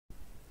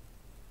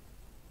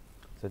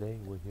Today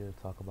we're here to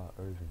talk about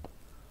Irving,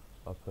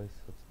 a place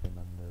that's been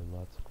under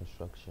lots of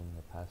construction in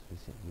the past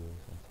recent years,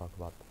 and talk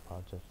about the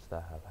projects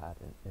that have had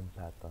an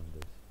impact on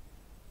this.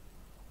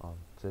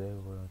 Today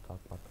we're going to talk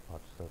about the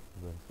projects that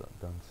have been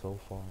done so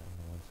far and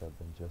the ones that have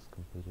been just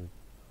completed.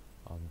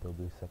 There'll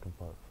be a second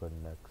part for the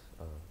next,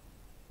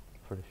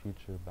 for the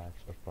future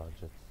batch of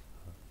projects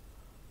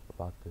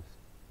about this.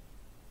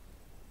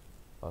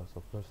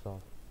 So first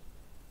off,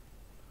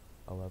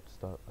 I'll have to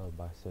start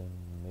by saying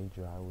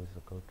major highways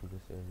that go through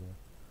this area,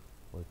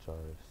 which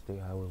are State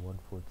Highway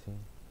 114,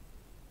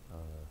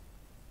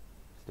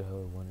 State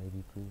Highway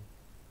 183,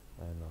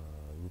 and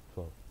Loop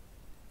 12.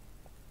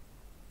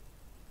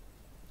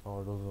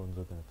 All those ones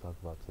we're going to talk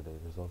about today.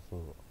 There's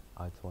also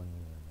I-20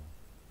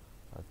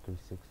 and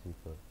 360,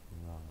 but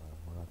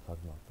we're not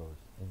talking about those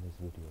in this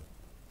video.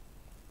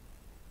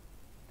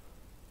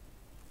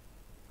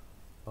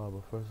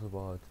 But first of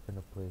all, it's been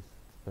a place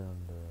that's been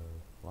under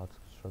lots of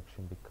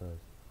construction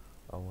because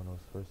when it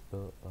was first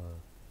built,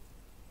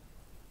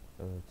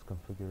 its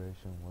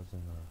configuration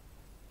wasn't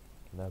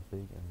that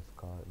big, and it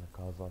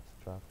caused lots of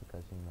traffic,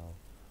 as you know,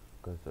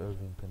 because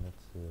Irving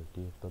connects to the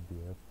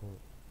DFW airport,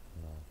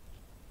 and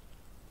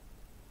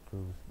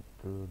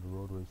through the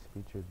roadways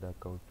featured that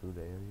go through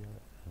the area,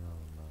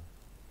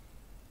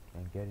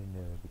 and getting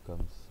there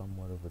becomes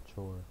somewhat of a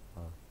chore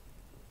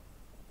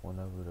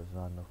whenever there's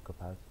not enough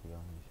capacity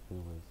on these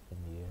freeways in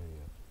the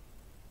area.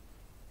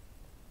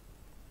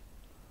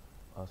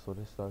 So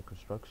they started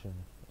construction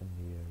in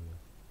the area,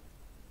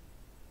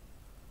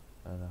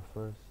 and at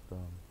first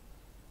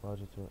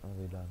projects weren't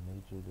really that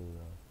major.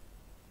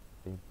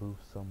 They improved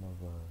some of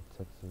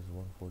Texas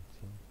 114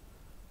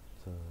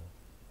 to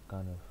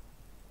kind of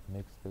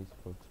make space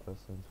for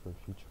express lanes for a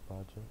future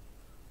project.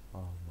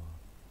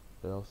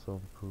 They also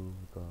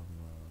improved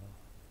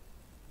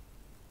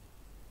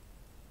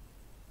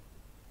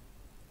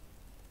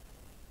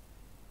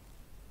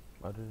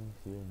other things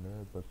here and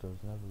there, but there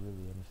was never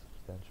really any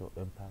substantial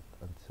impact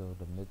until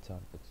the Midtown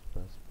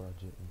Express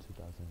project in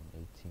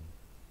 2018.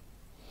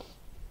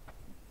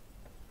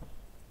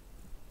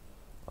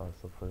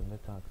 So for the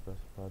Midtown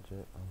Express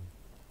project,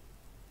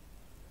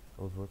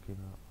 I was working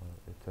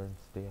it turned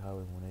State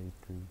Highway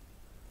 183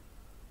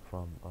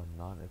 from a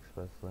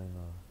non-express lane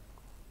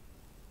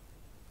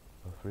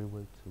a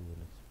freeway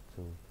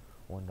to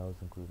one that was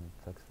included in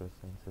the express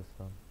lane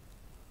system.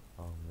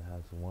 It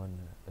has one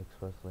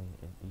express lane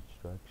in each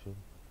direction,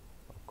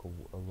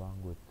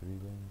 along with 3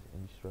 lanes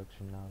in each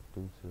direction now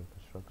due to the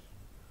construction,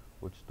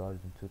 which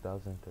started in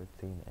 2013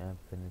 and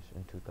finished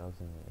in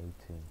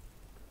 2018.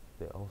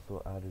 They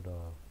also added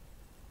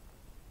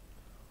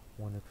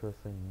one express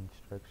lane in each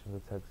direction to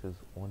Texas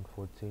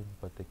 114,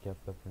 but they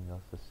kept everything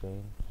else the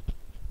same.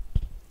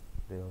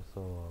 They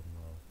also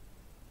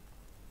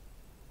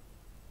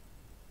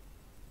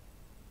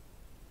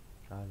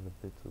added a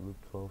bit to Loop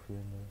 12 here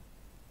and there.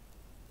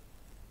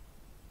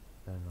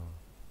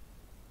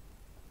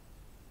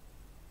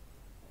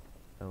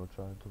 And we're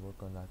trying to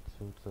work on that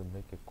too to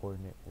make it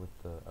coordinate with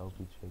the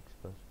LBJ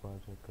Express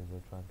project, because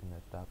they're trying to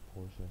connect that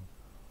portion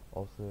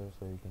also,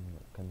 so you can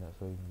connect,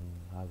 so you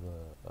can have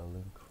a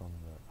link from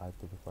the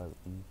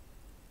I-35E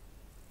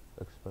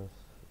express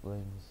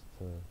lanes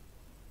to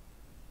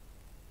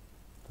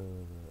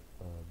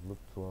Loop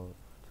 12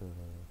 to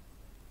the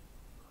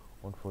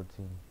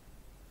 114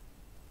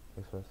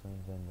 express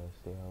lanes and the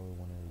State Highway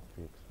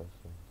 183 express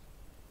lanes.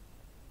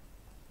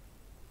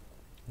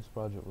 This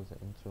project was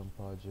an interim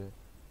project,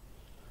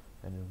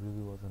 and it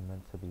really wasn't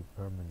meant to be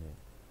permanent.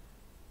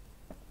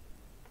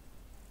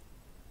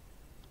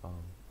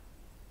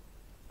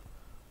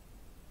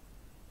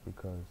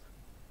 Because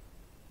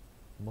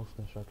most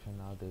construction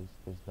nowadays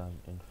is done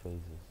in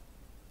phases.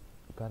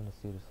 You kind of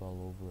see this all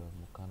over, and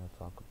we'll kind of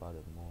talk about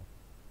it more.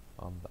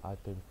 The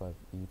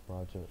I-35E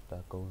project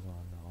that goes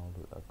on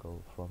that go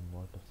from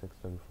north of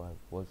 635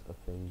 was a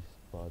phased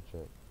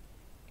project.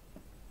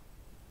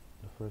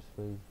 The first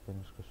phase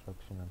finished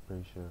construction, I'm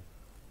pretty sure,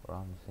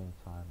 around the same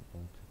time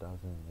in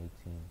 2018.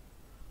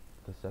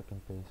 The second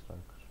phase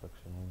started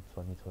construction in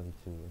 2022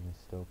 and is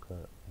still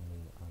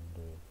currently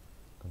under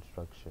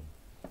construction.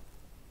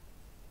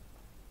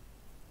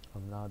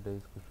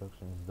 Nowadays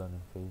construction is done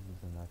in phases,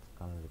 and that's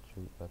kind of the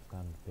truth. That's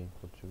kind of the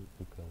painful truth,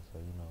 because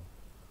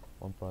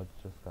one project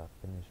just got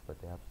finished,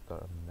 but they have to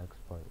start on the next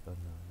part in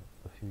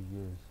a few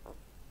years,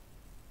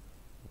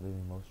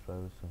 leaving most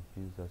drivers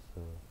confused as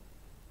to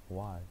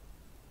why.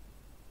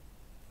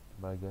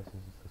 But I guess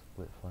it's just a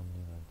split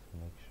funding, and to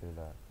make sure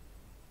that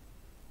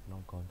they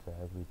don't go into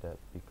heavy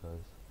debt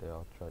because they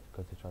tried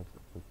to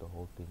complete the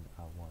whole thing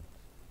at once.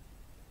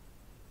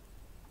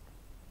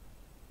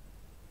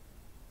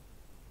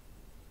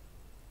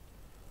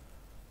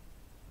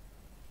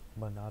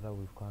 But now that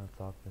we've kind of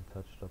talked and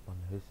touched up on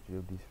the history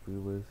of these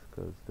freeways,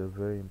 because they're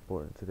very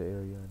important to the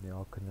area and they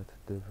all connect to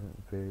different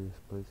various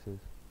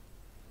places.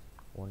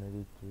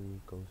 183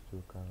 goes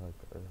through kind of like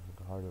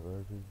the heart of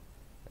Irving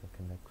and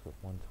connects with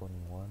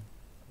 121,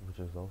 which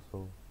is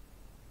also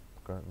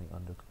currently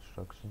under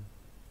construction.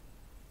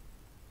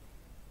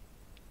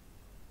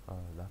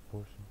 That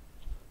portion.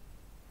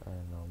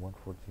 and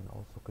 114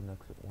 also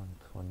connects with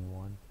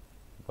 121,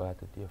 but at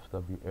the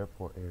DFW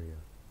airport area.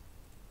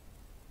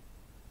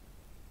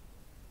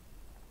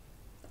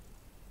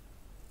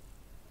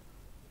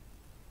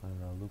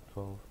 And loop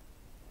 12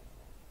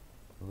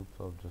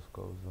 just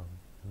goes,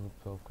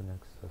 loop 12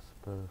 connects to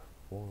spur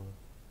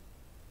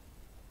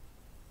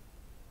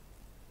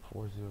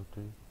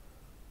 403,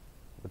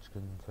 which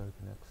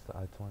connects to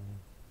I-20.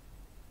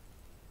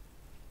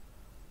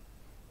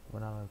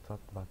 When I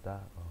talked about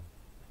that,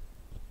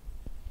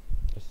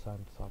 it's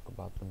time to talk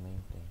about the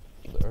main thing.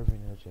 The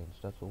Irving interchange,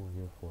 that's what we're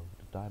here for.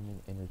 The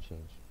Diamond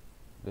interchange.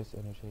 This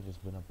interchange has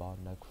been a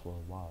bottleneck for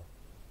a while.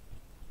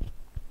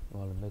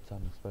 While the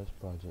Midtown Express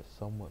project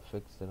somewhat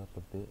fixed it up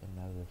a bit and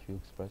added a few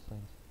express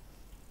lanes,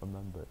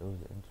 remember, it was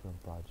an interim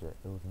project.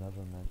 It was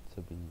never meant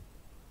to be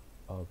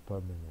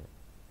permanent.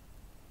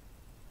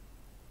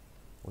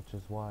 Which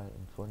is why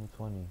in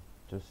 2020,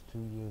 just 2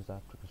 years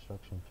after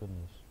construction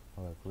finished,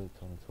 or like late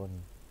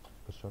 2020,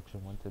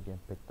 construction once again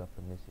picked up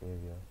in this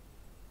area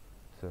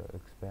to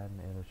expand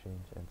the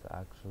interchange and to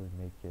actually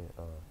make it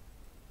a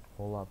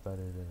whole lot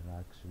better than it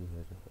actually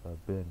had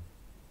been,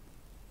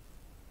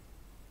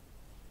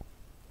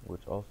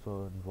 which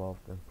also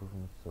involved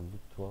improvements to Loop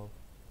 12,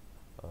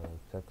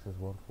 Texas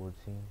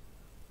 114,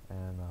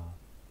 and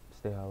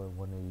State Highway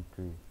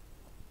 183,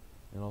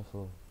 and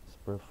also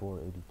Spur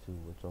 482,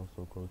 which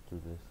also goes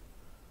through this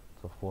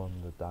to form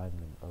the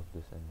diamond of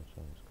this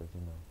interchange. Because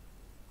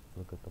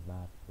look at the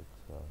map;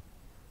 it's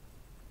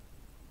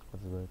a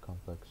very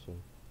complex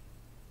shape.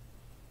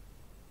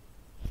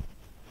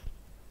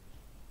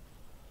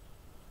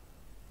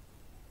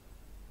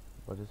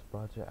 But this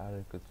project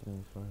added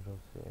continuous running to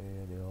the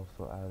area. They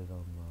also added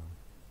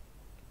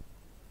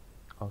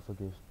also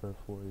gave Spur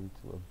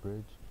 482 a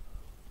bridge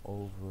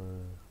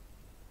over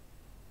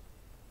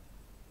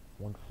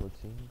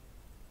 114,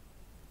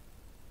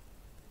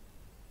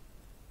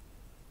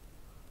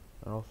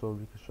 and also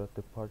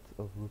reconstructed parts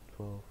of Route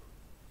 12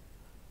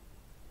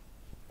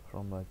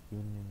 from like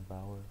Union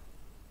Bower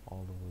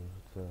all the way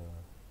to,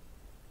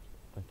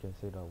 I can't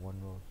say that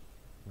one road. I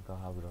think I'll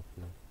have it up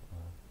here.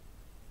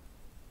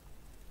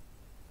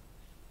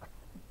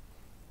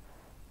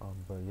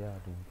 But yeah,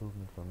 the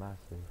improvements were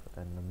massive,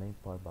 and the main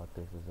part about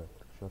this is that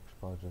the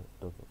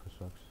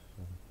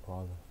construction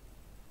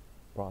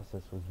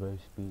process was very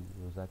speedy.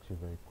 It was actually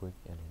very quick,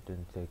 and it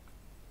didn't take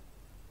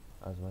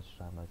as much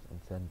time as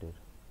intended.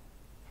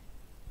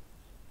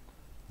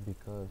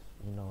 Because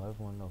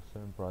everyone knows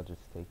certain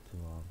projects take too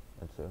long,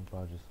 and certain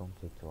projects don't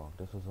take too long.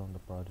 This was one of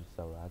the projects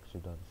that were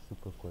actually done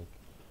super quick,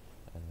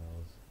 and it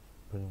was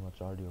pretty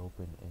much already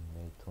open in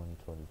May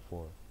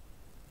 2024.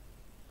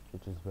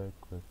 Which is very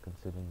quick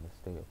considering the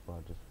state of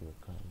projects we are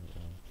currently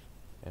in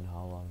and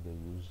how long they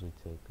usually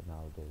take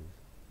nowadays,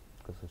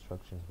 because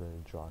construction is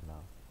very drawn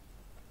out.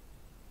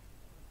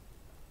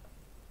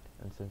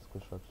 And since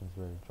construction is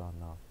very drawn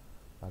out,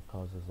 that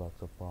causes lots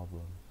of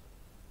problems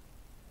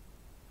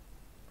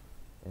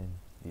in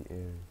the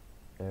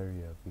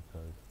area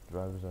because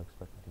drivers are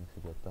expecting things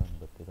to get done,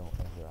 but they don't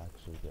ever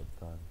actually get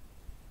done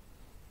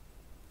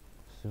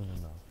soon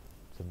enough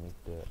to meet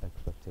their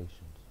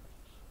expectations.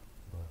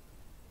 But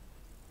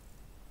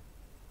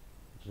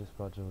this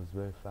project was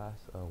very fast.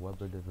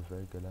 Webber did a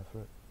very good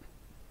effort.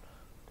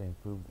 They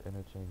improved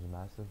interchange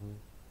massively.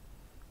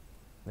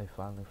 They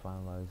finally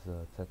finalized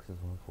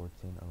Texas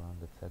 114 around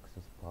the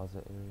Texas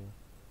Plaza area.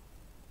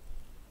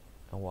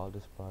 And while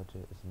this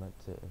project is meant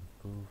to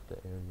improve the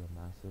area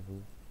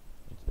massively,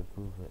 it's to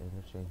improve the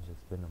interchange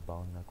that's been a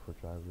bottleneck for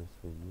drivers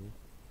for years,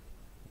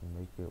 and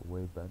make it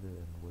way better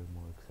and way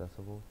more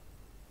accessible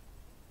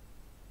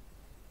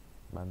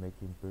by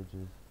making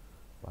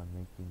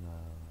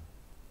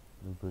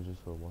new bridges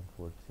for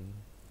 114,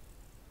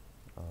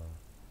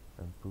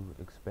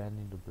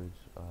 expanding the bridge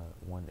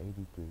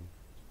 183,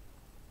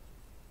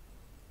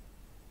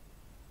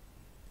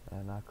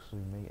 and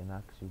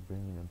actually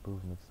bringing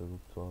improvements to Route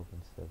 12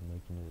 instead of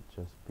making it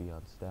just be on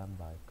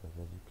standby. Because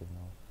as you can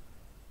know,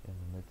 in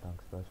the Midtown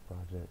Express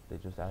project, they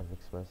just added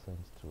express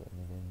lanes to it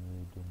and they didn't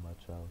really do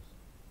much else.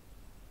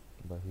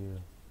 But here,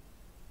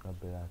 a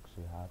bit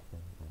actually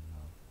happened, and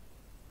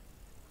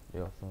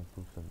they also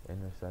improved some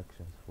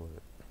intersections for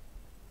it.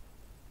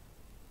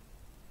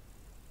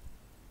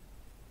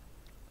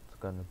 It's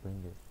gonna bring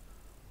it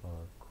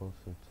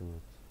closer to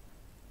its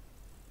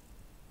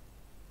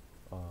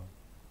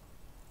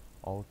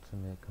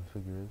ultimate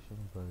configuration,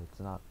 but it's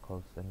not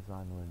close, and it's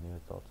not anywhere near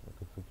its ultimate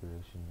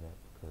configuration yet,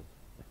 because,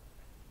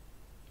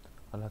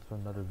 and that's for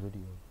another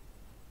video.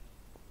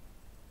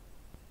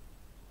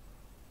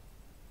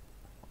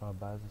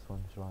 But as this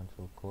one is drawing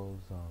to a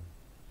close,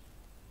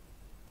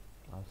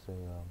 I'll say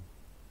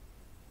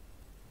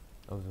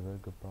it was a very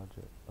good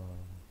project.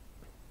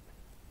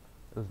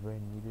 It was very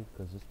needed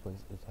because this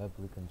place is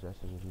heavily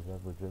congested if you've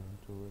ever driven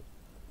through it,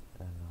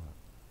 and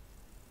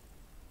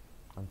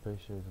I'm pretty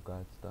sure it's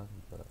glad it's done,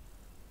 but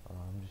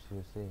I'm just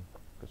here to say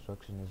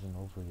construction isn't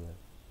over yet.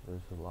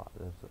 There's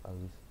at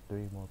least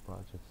 3 more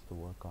projects to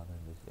work on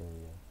in this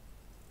area,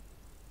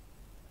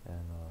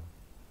 and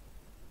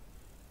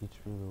Each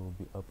freeway will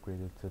be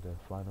upgraded to the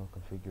final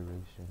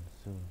configuration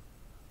soon.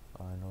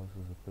 I know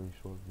this is a pretty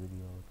short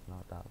video, it's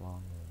not that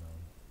long, and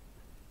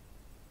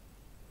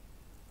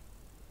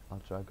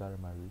I'll try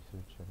guiding my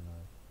research and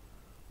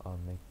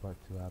make part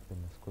 2 happen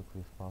as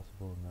quickly as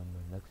possible.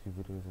 Remember, next few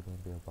videos are going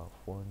to be about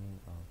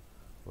forming.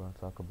 We're going to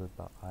talk a bit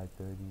about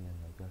I-30 and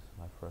I guess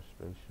my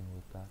frustration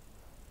with that.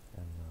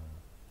 And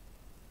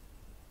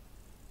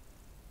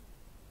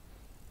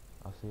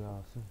I'll see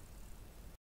y'all soon.